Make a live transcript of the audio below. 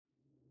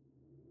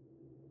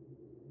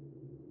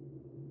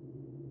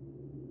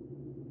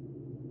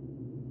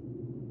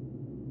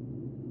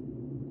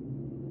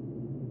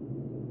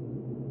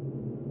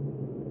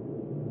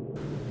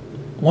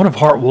One of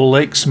Hartwell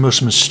Lake's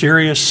most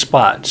mysterious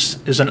spots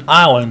is an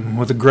island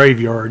with a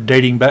graveyard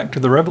dating back to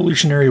the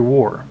Revolutionary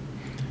War.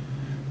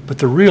 But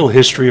the real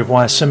history of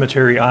why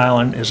Cemetery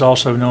Island is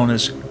also known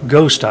as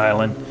Ghost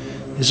Island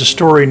is a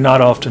story not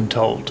often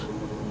told.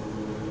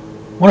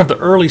 One of the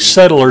early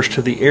settlers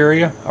to the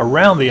area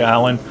around the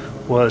island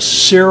was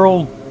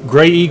Cyril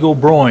Grey Eagle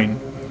Broyne,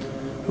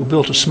 who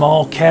built a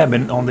small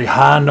cabin on the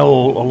high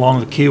knoll along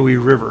the Kiwi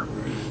River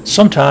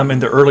sometime in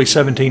the early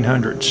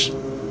 1700s.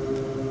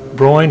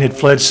 Broyne had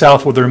fled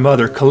south with her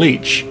mother,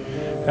 Caliche,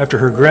 after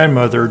her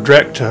grandmother,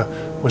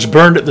 Drecta, was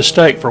burned at the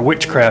stake for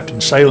witchcraft in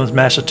Salem,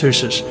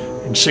 Massachusetts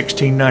in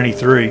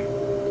 1693.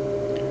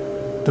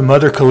 The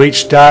mother,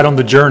 Caliche, died on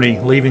the journey,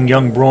 leaving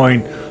young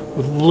Broyne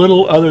with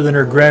little other than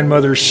her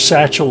grandmother's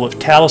satchel of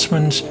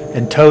talismans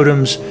and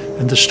totems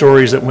and the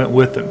stories that went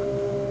with them.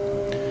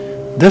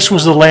 This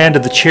was the land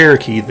of the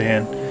Cherokee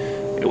then.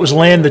 It was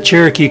land the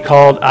Cherokee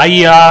called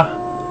Aiya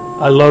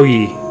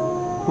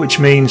Aloyi, which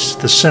means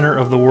the center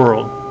of the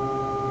world.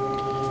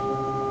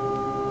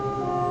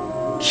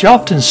 She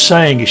often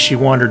sang as she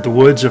wandered the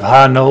woods of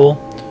High Knoll,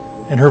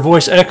 and her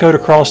voice echoed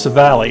across the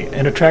valley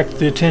and attracted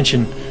the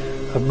attention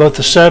of both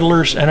the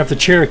settlers and of the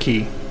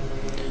Cherokee.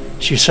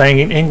 She sang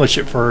in English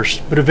at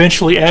first, but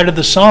eventually added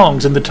the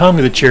songs in the tongue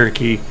of the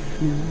Cherokee.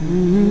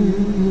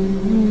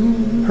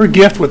 Her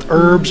gift with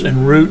herbs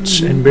and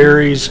roots and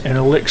berries and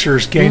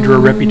elixirs gained her a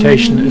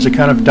reputation as a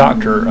kind of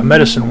doctor, a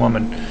medicine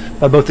woman,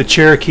 by both the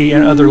Cherokee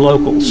and other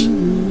locals.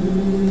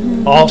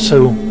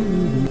 Also,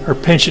 her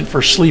penchant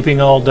for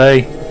sleeping all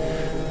day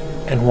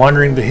and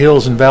wandering the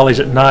hills and valleys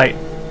at night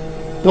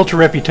built a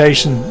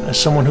reputation as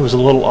someone who was a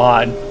little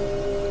odd.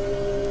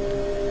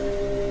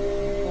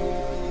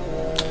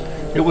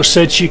 It was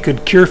said she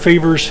could cure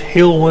fevers,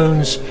 heal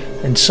wounds,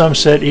 and some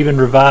said even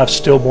revive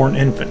stillborn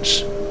infants.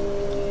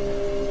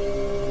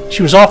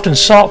 She was often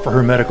sought for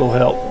her medical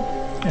help,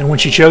 and when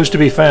she chose to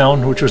be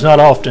found, which was not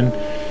often,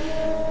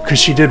 because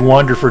she did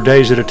wander for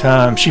days at a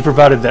time, she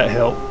provided that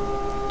help.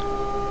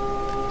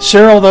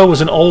 Cyril, though, was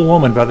an old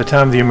woman by the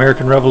time of the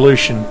American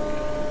Revolution,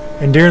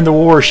 and during the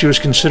war she was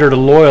considered a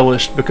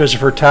loyalist because of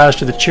her ties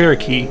to the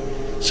Cherokee,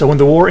 so when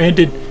the war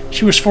ended,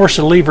 she was forced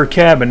to leave her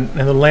cabin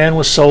and the land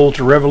was sold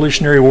to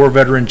Revolutionary War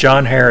veteran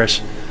John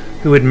Harris,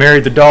 who had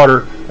married the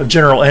daughter of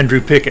General Andrew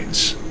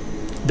Pickens.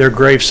 Their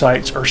grave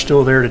sites are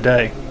still there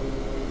today.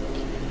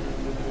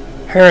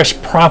 Harris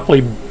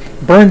promptly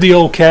burned the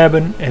old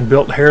cabin and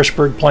built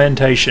Harrisburg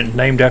Plantation,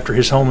 named after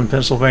his home in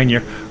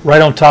Pennsylvania,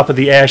 right on top of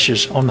the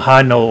ashes on the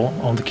high knoll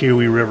on the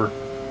Kiwi River.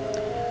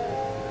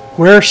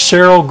 Where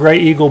Cyril Grey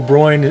Eagle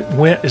Broyne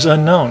went is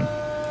unknown.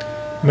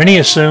 Many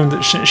assume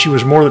that since she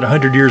was more than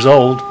 100 years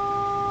old,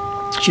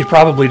 she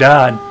probably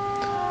died.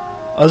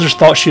 Others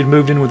thought she had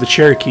moved in with the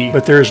Cherokee,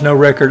 but there is no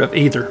record of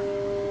either.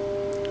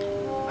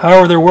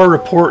 However, there were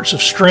reports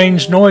of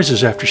strange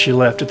noises after she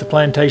left at the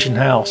plantation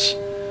house,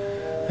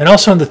 and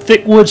also in the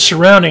thick woods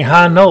surrounding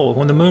High Knoll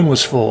when the moon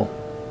was full.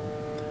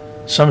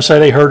 Some say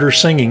they heard her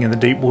singing in the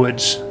deep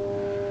woods.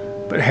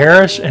 But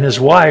Harris and his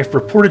wife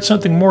reported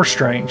something more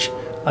strange,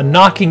 a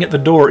knocking at the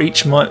door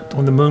each month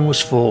when the moon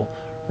was full,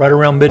 right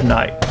around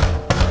midnight.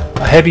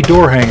 A heavy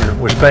door hanger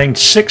was banged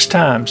 6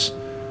 times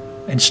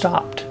and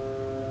stopped.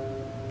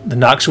 The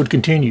knocks would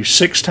continue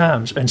 6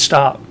 times and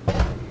stop.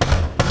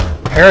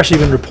 Harris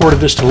even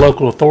reported this to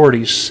local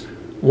authorities,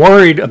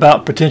 worried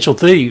about potential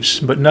thieves,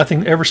 but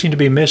nothing ever seemed to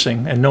be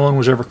missing and no one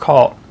was ever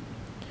caught.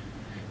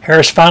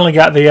 Harris finally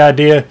got the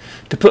idea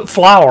to put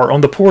flour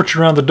on the porch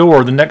around the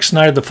door the next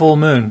night of the full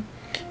moon,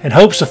 in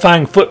hopes of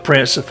finding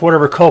footprints of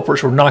whatever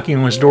culprits were knocking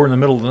on his door in the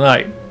middle of the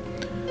night.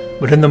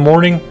 But in the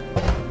morning,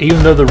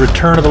 even though the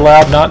return of the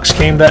loud knocks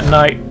came that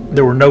night,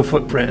 there were no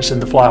footprints in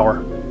the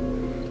flour.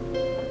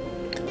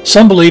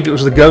 Some believed it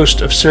was the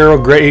ghost of Cyril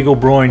Grey Eagle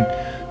Broyne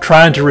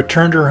trying to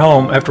return to her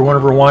home after one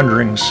of her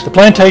wanderings. The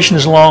plantation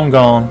is long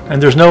gone,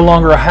 and there's no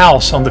longer a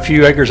house on the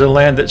few acres of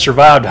land that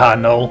survived High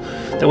Knoll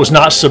that was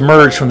not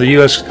submerged when the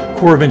U.S.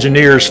 Corps of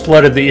Engineers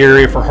flooded the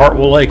area for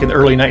Hartwell Lake in the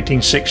early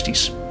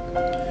 1960s.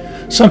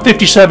 Some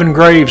 57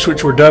 graves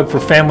which were dug for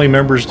family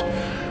members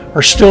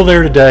are still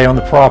there today on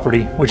the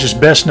property, which is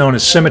best known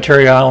as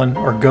Cemetery Island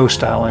or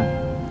Ghost Island.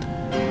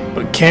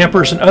 But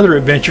campers and other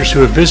adventurers who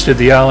have visited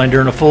the island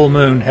during a full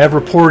moon have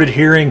reported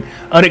hearing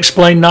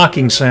unexplained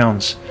knocking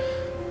sounds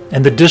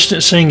and the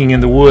distant singing in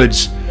the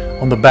woods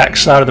on the back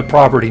side of the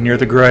property near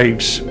the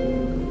graves.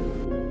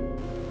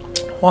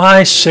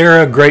 Why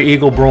Sarah Grey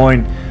Eagle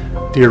Broyne,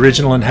 the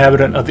original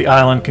inhabitant of the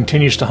island,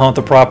 continues to haunt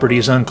the property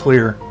is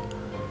unclear.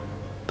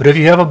 But if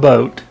you have a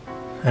boat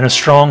and a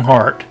strong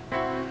heart,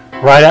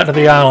 ride out to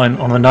the island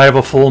on the night of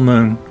a full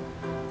moon,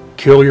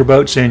 kill your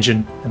boat's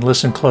engine, and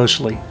listen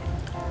closely.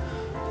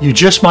 You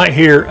just might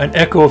hear an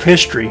echo of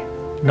history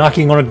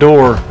knocking on a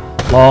door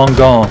long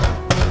gone,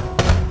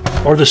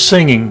 or the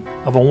singing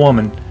of a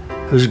woman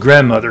whose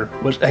grandmother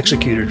was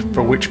executed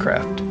for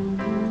witchcraft.